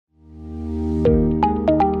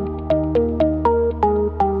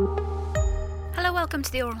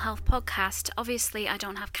Welcome to the Oral Health Podcast. Obviously, I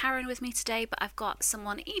don't have Karen with me today, but I've got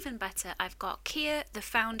someone even better. I've got Kia, the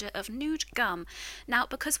founder of Nude Gum. Now,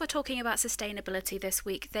 because we're talking about sustainability this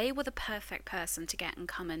week, they were the perfect person to get and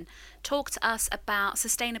come and talk to us about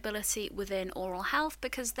sustainability within oral health,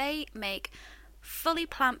 because they make fully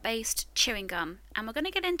plant-based chewing gum. And we're going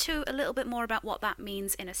to get into a little bit more about what that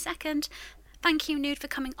means in a second. Thank you, Nude, for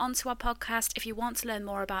coming onto our podcast. If you want to learn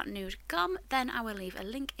more about Nude Gum, then I will leave a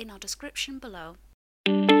link in our description below.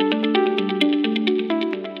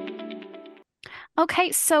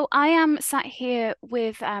 Okay, so I am sat here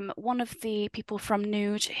with one of the people from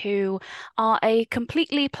Nude who are a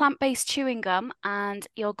completely plant-based chewing gum, and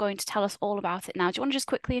you're going to tell us all about it now. Do you want to just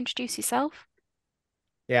quickly introduce yourself?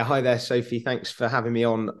 Yeah, hi there, Sophie. Thanks for having me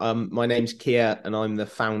on. My name's Kia, and I'm the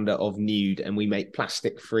founder of Nude, and we make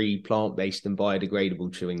plastic-free, plant-based, and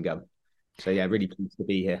biodegradable chewing gum. So yeah, really pleased to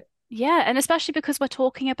be here. Yeah, and especially because we're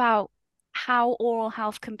talking about how oral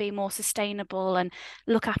health can be more sustainable and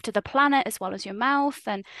look after the planet as well as your mouth.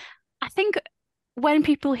 And I think when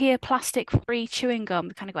people hear plastic-free chewing gum,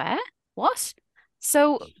 they kind of go, eh, what?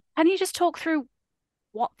 So can you just talk through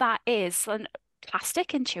what that is? And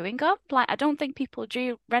plastic in chewing gum? Like, I don't think people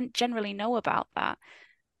do generally know about that.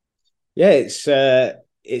 Yeah, it's a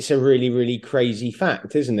really, really crazy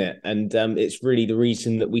fact, isn't it? And it's really the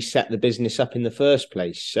reason that we set the business up in the first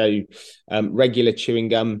place. So regular chewing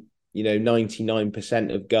gum,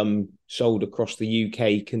 99% of gum sold across the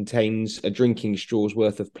UK contains a drinking straw's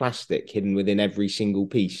worth of plastic hidden within every single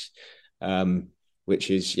piece. Which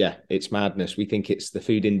is, yeah, it's madness. We think it's the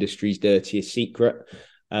food industry's dirtiest secret.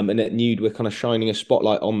 And at Nude, we're kind of shining a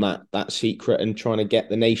spotlight on that secret and trying to get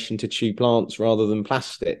the nation to chew plants rather than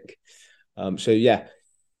plastic. So yeah,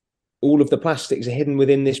 all of the plastics are hidden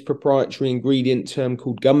within this proprietary ingredient term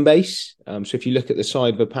called gum base. So if you look at the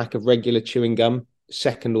side of a pack of regular chewing gum,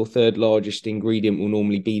 second or third largest ingredient will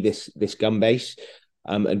normally be this gum base.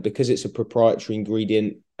 And because it's a proprietary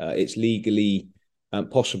ingredient, it's legally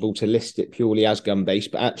possible to list it purely as gum base,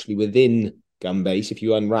 but actually within gum base, if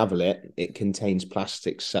you unravel it, it contains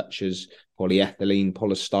plastics such as polyethylene,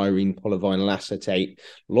 polystyrene, polyvinyl acetate,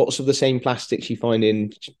 lots of the same plastics you find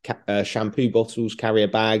in shampoo bottles, carrier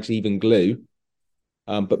bags, even glue.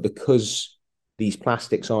 But because these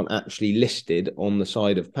plastics aren't actually listed on the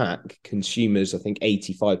side of pack, consumers, I think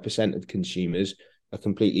 85% of consumers are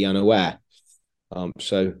completely unaware.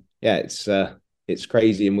 So yeah, it's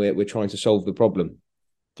crazy, and we're trying to solve the problem.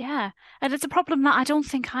 Yeah, and it's a problem that I don't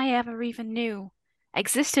think I ever even knew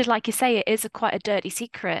existed. Like you say, it is quite a dirty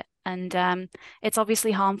secret, and it's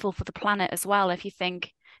obviously harmful for the planet as well. If you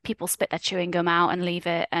think people spit their chewing gum out and leave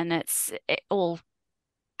it, and it all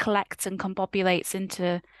collects and combobulates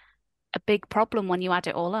into a big problem when you add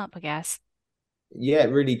it all up, I guess. Yeah,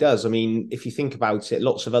 it really does. I mean, if you think about it,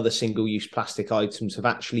 lots of other single-use plastic items have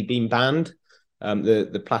actually been banned.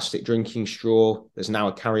 The plastic drinking straw, there's now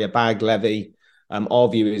a carrier bag levy. Our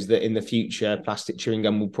view is that in the future, plastic chewing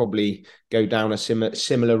gum will probably go down a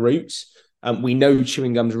similar route. We know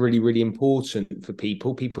chewing gum is really, really important for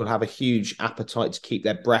people. People have a huge appetite to keep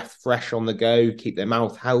their breath fresh on the go, keep their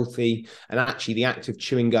mouth healthy. And actually, the act of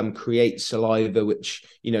chewing gum creates saliva, which,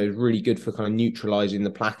 is really good for kind of neutralizing the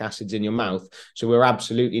plaque acids in your mouth. So we're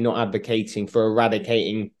absolutely not advocating for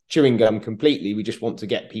eradicating chewing gum completely. We just want to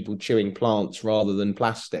get people chewing plants rather than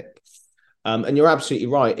plastic. And you're absolutely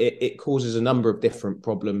right. It causes a number of different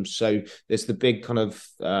problems. So there's the big kind of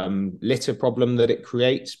litter problem that it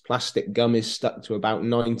creates. Plastic gum is stuck to about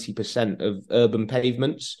 90% of urban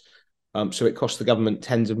pavements. So it costs the government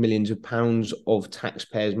tens of millions of pounds of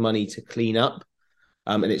taxpayers' money to clean up.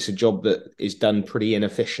 And it's a job that is done pretty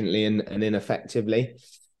inefficiently and ineffectively.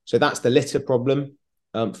 So that's the litter problem.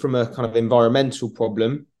 From a kind of environmental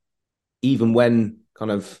problem, even when kind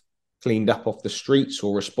of cleaned up off the streets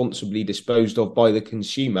or responsibly disposed of by the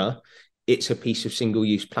consumer, it's a piece of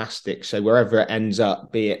single-use plastic. So wherever it ends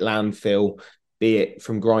up, be it landfill, be it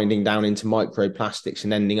from grinding down into microplastics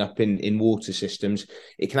and ending up in water systems,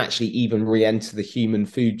 it can actually even re-enter the human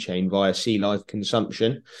food chain via sea life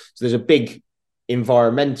consumption. So there's a big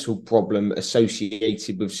environmental problem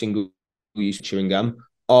associated with single-use chewing gum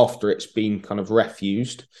after it's been kind of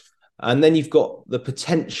refused. And then you've got the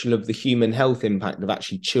potential of the human health impact of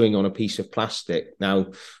actually chewing on a piece of plastic. Now,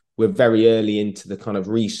 we're very early into the kind of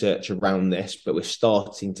research around this, but we're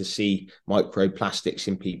starting to see microplastics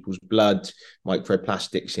in people's blood,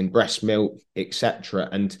 microplastics in breast milk, etc.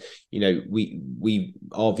 And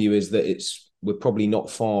our view is that we're probably not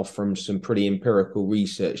far from some pretty empirical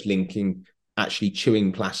research linking actually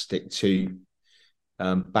chewing plastic to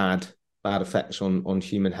bad bad effects on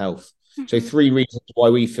human health. So Mm-hmm. 3 reasons why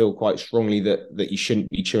we feel quite strongly that you shouldn't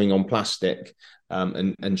be chewing on plastic,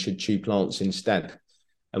 and should chew plants instead.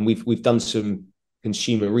 And we've done some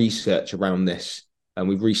consumer research around this, and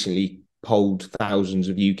we've recently polled thousands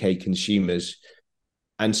of UK consumers,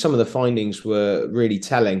 and some of the findings were really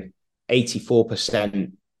telling.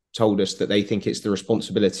 84% told us that they think it's the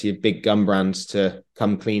responsibility of big gum brands to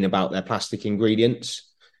come clean about their plastic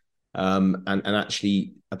ingredients. And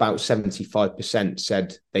actually about 75%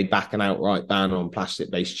 said they'd back an outright ban on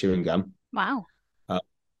plastic-based chewing gum. Wow. Uh,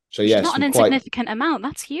 so Which is yeah, not an some quite, insignificant amount.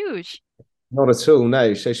 That's huge. not at all,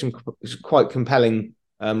 no. So some quite compelling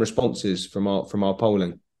responses from our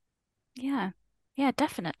polling. Yeah. Yeah,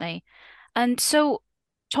 definitely. And so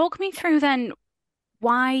talk me through then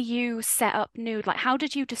why you set up Nude. Like, how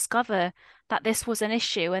did you discover that this was an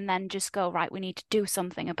issue and then just go, right, we need to do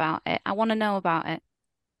something about it? I want to know about it.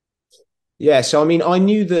 Yeah, so I mean, I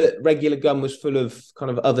knew that regular gum was full of kind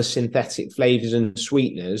of other synthetic flavors and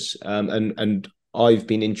sweeteners, and I've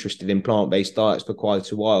been interested in plant-based diets for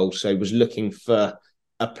quite a while, so was looking for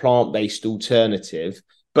a plant-based alternative.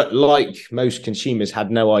 But like most consumers, had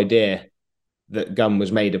no idea that gum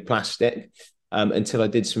was made of plastic, until I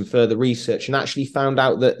did some further research and actually found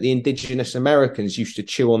out that the indigenous Americans used to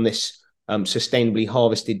chew on this sustainably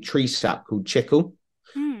harvested tree sap called chicle,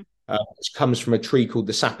 Hmm. which comes from a tree called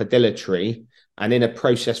the sapodilla tree. And in a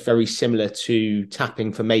process very similar to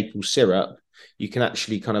tapping for maple syrup, you can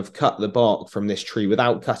actually kind of cut the bark from this tree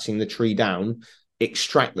without cutting the tree down,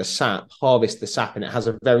 extract the sap, harvest the sap, and it has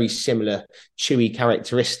a very similar chewy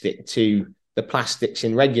characteristic to the plastics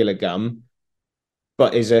in regular gum,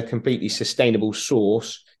 but is a completely sustainable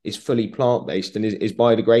source, is fully plant-based, and is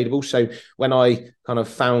biodegradable. So when I kind of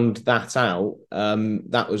found that out,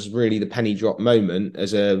 that was really the penny drop moment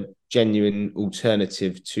as a genuine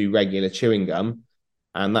alternative to regular chewing gum.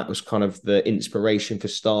 And that was kind of the inspiration for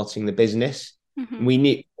starting the business. Hmm. We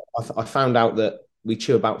knew, I found out that we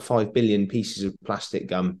chew about 5 billion pieces of plastic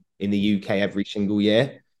gum in the UK every single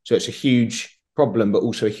year. So it's a huge problem, but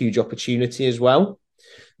also a huge opportunity as well.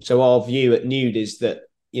 So our view at Nude is that,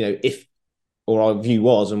 if, or our view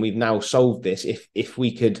was, and we've now solved this, if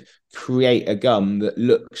we could create a gum that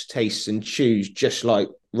looks, tastes, and chews just like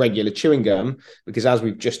regular chewing gum, because as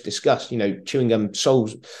we've just discussed, chewing gum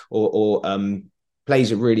solves or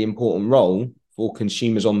plays a really important role for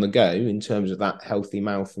consumers on the go in terms of that healthy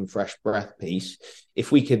mouth and fresh breath piece.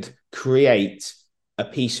 If we could create a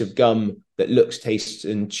piece of gum that looks, tastes,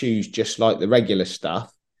 and chews just like the regular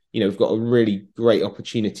stuff, we've got a really great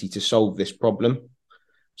opportunity to solve this problem.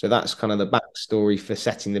 So that's kind of the backstory for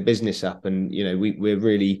setting the business up. And, we're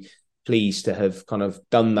really pleased to have kind of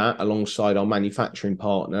done that alongside our manufacturing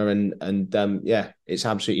partner. And yeah, it's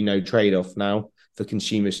absolutely no trade-off now for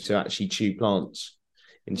consumers to actually chew plants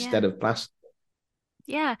Yeah. instead of plastic.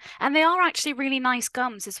 Yeah, and they are actually really nice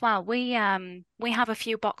gums as well. We have a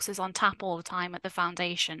few boxes on tap all the time at the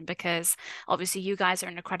foundation because obviously you guys are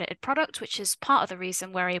an accredited product, which is part of the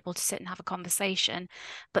reason we're able to sit and have a conversation.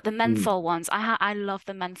 But the Mm. menthol ones, I love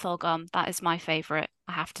the menthol gum. That is my favorite,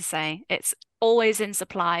 I have to say. It's always in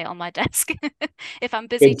supply on my desk. If I'm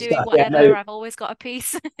busy Good doing stuff. Yeah, whatever, no, I've always got a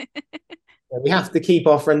piece. we have to keep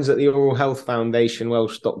our friends at the Oral Health Foundation well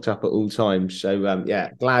stocked up at all times. So yeah,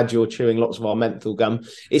 glad you're chewing lots of our menthol gum.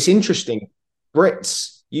 It's interesting.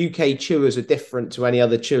 Brits, UK chewers are different to any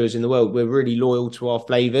other chewers in the world. We're really loyal to our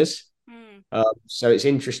flavors. Mm, So it's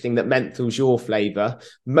interesting that menthol's your flavor.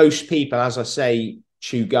 Most people, as I say,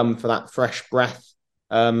 chew gum for that fresh breath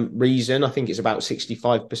reason. I think it's about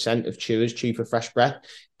 65% of chewers chew for fresh breath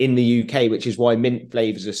in the UK, which is why mint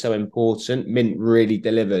flavors are so important. Mint really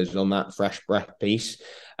delivers on that fresh breath piece.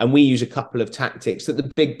 And we use a couple of tactics that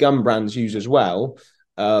the big gum brands use as well,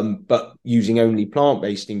 but using only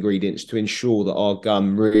plant-based ingredients to ensure that our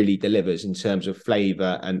gum really delivers in terms of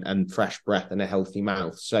flavor and fresh breath and a healthy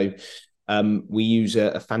mouth. So we use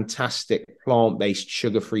a fantastic plant-based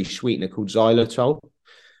sugar-free sweetener called xylitol,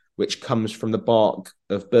 which comes from the bark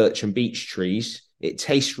of birch and beech trees. It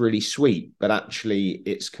tastes really sweet, but actually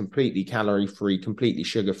it's completely calorie-free, completely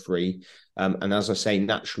sugar-free, and as I say,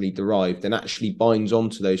 naturally derived, and actually binds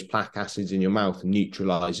onto those plaque acids in your mouth and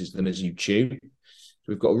neutralizes them as you chew. So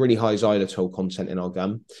we've got a really high xylitol content in our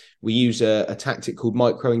gum. We use a tactic called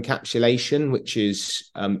microencapsulation, which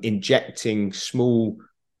is injecting small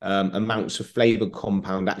amounts of flavor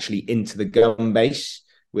compound actually into the gum base,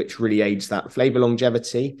 which really aids that flavor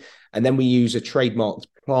longevity. And then we use a trademarked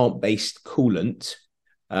plant-based coolant,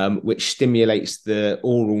 which stimulates the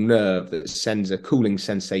oral nerve that sends a cooling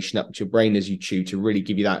sensation up to your brain as you chew to really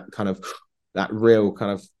give you that real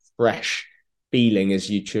kind of fresh feeling as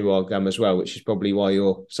you chew our gum as well, which is probably why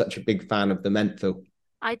you're such a big fan of the menthol.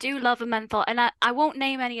 I do love a menthol, and I won't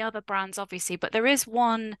name any other brands, obviously, but there is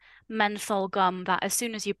one menthol gum that as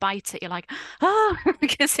soon as you bite it, you're like, ah,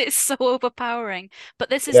 because it's so overpowering.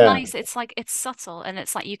 But this is Yeah. nice. It's like it's subtle, and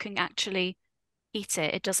it's like you can actually eat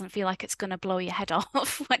it. It doesn't feel like it's gonna blow your head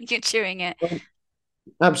off when you're chewing it.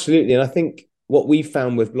 Absolutely. And I think what we've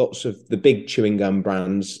found with lots of the big chewing gum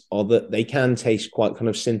brands are that they can taste quite kind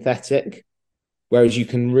of synthetic, whereas you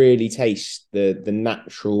can really taste the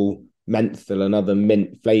natural menthol and other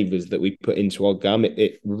mint flavors that we put into our gum.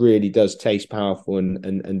 It really does taste powerful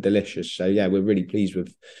and delicious. So yeah, we're really pleased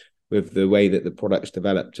with the way that the product's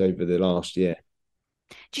developed over the last year.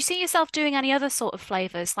 Do you see yourself doing any other sort of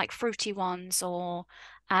flavors, like fruity ones, or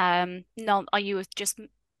no, are you just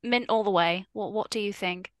mint all the way? What do you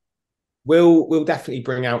think? We'll definitely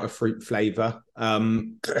bring out a fruit flavor.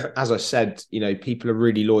 As I said, people are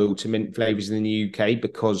really loyal to mint flavors in the UK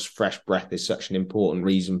because fresh breath is such an important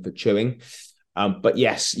reason for chewing. But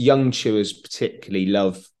yes, young chewers particularly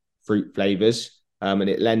love fruit flavors. And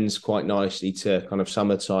it lends quite nicely to kind of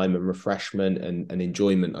summertime and refreshment and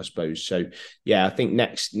enjoyment, I suppose. So yeah, I think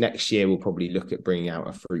next year we'll probably look at bringing out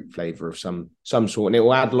a fruit flavor of some sort, and it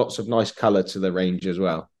will add lots of nice color to the range as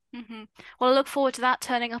well. Well, I look forward to that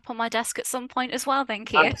turning up on my desk at some point as well,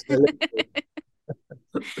 thank you. Absolutely.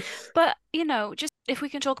 But, just if we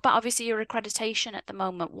can talk about obviously your accreditation at the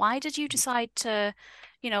moment, why did you decide to,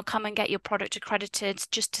 come and get your product accredited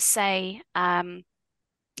just to say,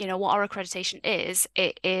 what our accreditation is?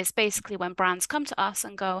 It is basically when brands come to us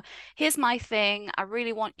and go, here's my thing. I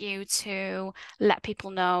really want you to let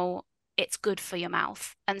people know it's good for your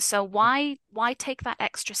mouth. And so why take that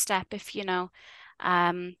extra step if,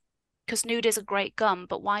 because Nude is a great gum,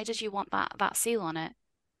 but why did you want that seal on it?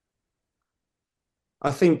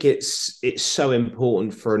 I think it's so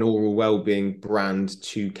important for an oral well-being brand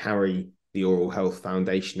to carry the Oral Health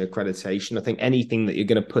Foundation accreditation. I think anything that you're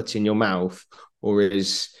going to put in your mouth or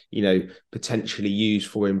is, potentially used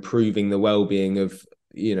for improving the well-being of,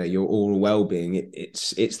 your oral well-being,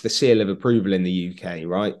 it's the seal of approval in the UK,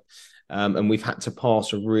 right? And we've had to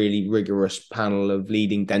pass a really rigorous panel of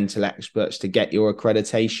leading dental experts to get your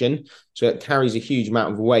accreditation. So it carries a huge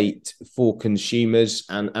amount of weight for consumers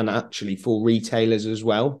and actually for retailers as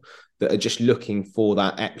well, that are just looking for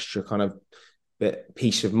that extra kind of bit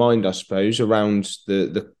peace of mind, I suppose, around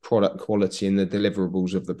the product quality and the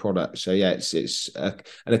deliverables of the product. So yeah, it's an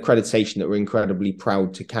accreditation that we're incredibly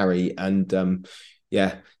proud to carry. And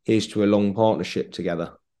yeah, here's to a long partnership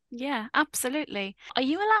together. Yeah, absolutely. Are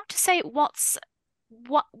you allowed to say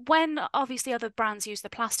when obviously other brands use the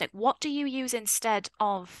plastic, what do you use instead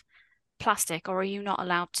of plastic, or are you not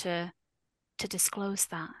allowed to disclose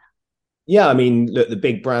that? Yeah, I mean, look, the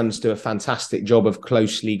big brands do a fantastic job of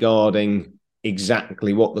closely guarding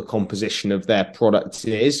exactly what the composition of their product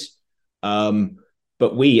is.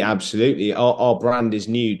 But we absolutely, our brand is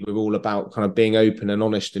Nude. We're all about kind of being open and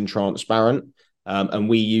honest and transparent. And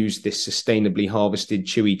we use this sustainably harvested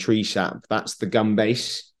chewy tree sap. That's the gum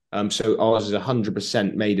base. So ours is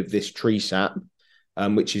 100% made of this tree sap,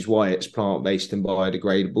 which is why it's plant-based and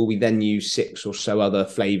biodegradable. We then use 6 or so other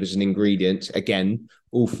flavors and ingredients, again,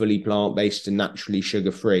 all fully plant-based and naturally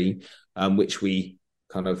sugar-free, which we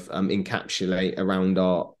kind of encapsulate around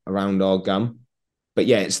our gum. But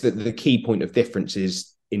yeah, it's the key point of difference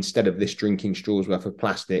is instead of this drinking straws worth of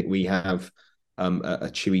plastic, we have a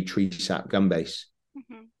chewy tree sap gum base.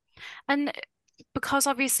 Mhm. And because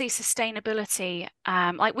obviously sustainability,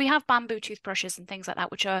 like we have bamboo toothbrushes and things like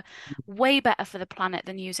that, which are way better for the planet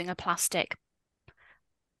than using a plastic.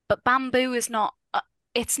 But bamboo is not,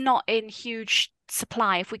 it's not in huge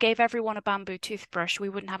supply. If we gave everyone a bamboo toothbrush, we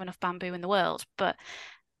wouldn't have enough bamboo in the world. But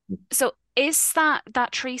so is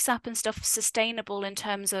that tree sap and stuff sustainable in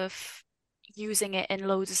terms of using it in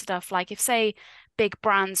loads of stuff? Like if say big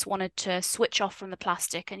brands wanted to switch off from the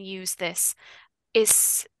plastic and use this,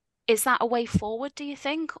 is is that a way forward, do you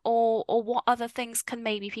think? Or what other things can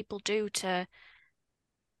maybe people do to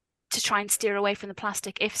try and steer away from the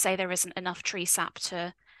plastic if say there isn't enough tree sap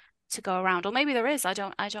to go around? Or maybe there is. I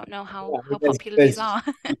don't know Yeah, how popular these are.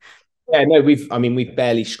 yeah, no, we've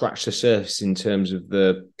barely scratched the surface in terms of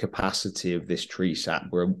the capacity of this tree sap.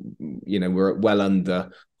 We're at well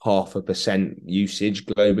under 0.5% usage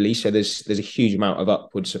globally, so there's a huge amount of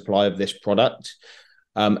upward supply of this product.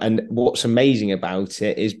 And what's amazing about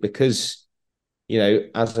it is because,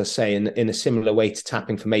 as I say, in a similar way to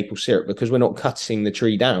tapping for maple syrup, because we're not cutting the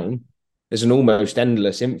tree down, there's an almost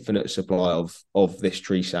endless, infinite supply of this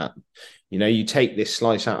tree sap. You know, you take this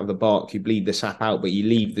slice out of the bark, you bleed the sap out, but you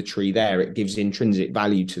leave the tree there. It gives intrinsic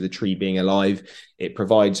value to the tree being alive. It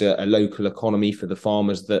provides a local economy for the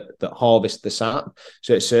farmers that harvest the sap.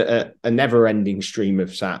 So it's a never-ending stream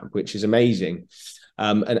of sap, which is amazing.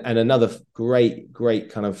 And another great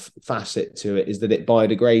kind of facet to it is that it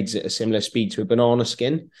biodegrades at a similar speed to a banana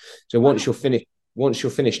skin. So once you're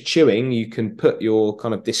finished chewing, you can put your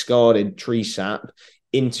kind of discarded tree sap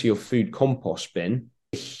into your food compost bin.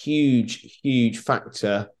 A huge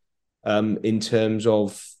factor in terms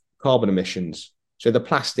of carbon emissions. So the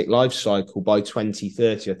plastic life cycle by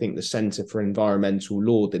 2030, I think the Centre for Environmental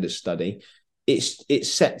Law did a study.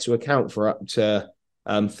 It's set to account for up to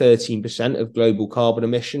 13% of global carbon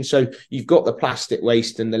emissions. So you've got the plastic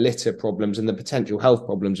waste and the litter problems and the potential health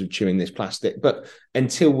problems of chewing this plastic. But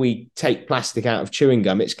until we take plastic out of chewing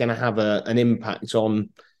gum, it's going to have an impact on,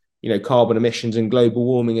 you know, carbon emissions and global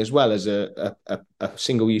warming as well as a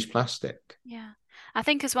single-use plastic. Yeah. I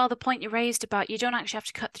think as well, the point you raised about you don't actually have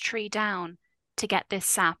to cut the tree down to get this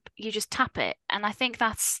sap. You just tap it. And I think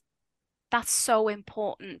that's so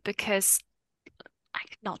important because,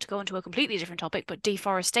 not to go into a completely different topic, but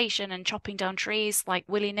deforestation and chopping down trees like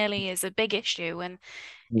willy-nilly is a big issue. And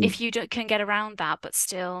if you can get around that, but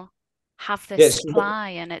still have this supply,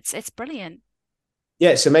 and it's brilliant. Yeah,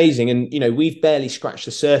 it's amazing. And, you know, we've barely scratched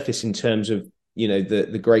the surface in terms of, you know,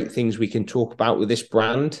 the great things we can talk about with this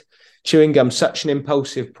brand. Chewing gum's such an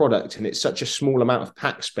impulsive product, and it's such a small amount of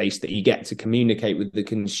pack space that you get to communicate with the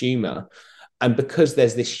consumer. And because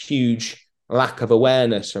there's this huge lack of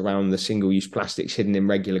awareness around the single-use plastics hidden in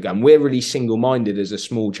regular gum, we're really single-minded as a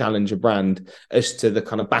small challenger brand as to the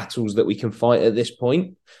kind of battles that we can fight at this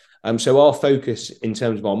point. So our focus in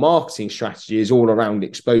terms of our marketing strategy is all around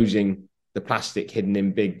exposing the plastic hidden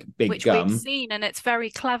in big Which gum. we've seen, and it's very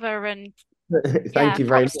clever. And thank you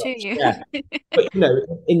very much. To you. Yeah. But, you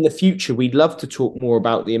know, in the future, we'd love to talk more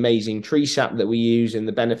about the amazing tree sap that we use and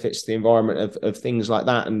the benefits to the environment of things like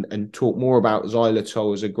that, and talk more about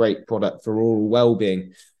xylitol as a great product for oral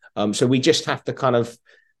well-being. So we just have to kind of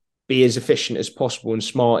be as efficient as possible and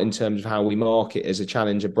smart in terms of how we market as a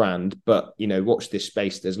challenger brand. But, you know, watch this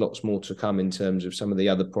space. There's lots more to come in terms of some of the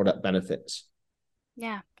other product benefits.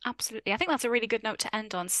 Yeah, absolutely. I think that's a really good note to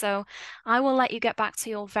end on. So I will let you get back to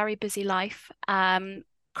your very busy life.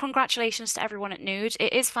 Congratulations to everyone at Nude.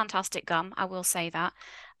 It is fantastic gum, I will say that.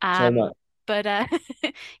 So much. But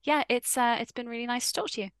yeah, it's been really nice to talk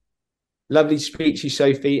to you. Lovely to speak to you,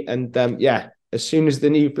 Sophie. And yeah, as soon as the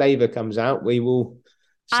new flavour comes out, we will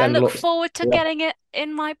send I look forward to getting it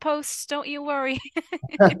in my post. Don't you worry.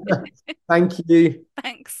 Thank you.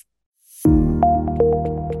 Thanks.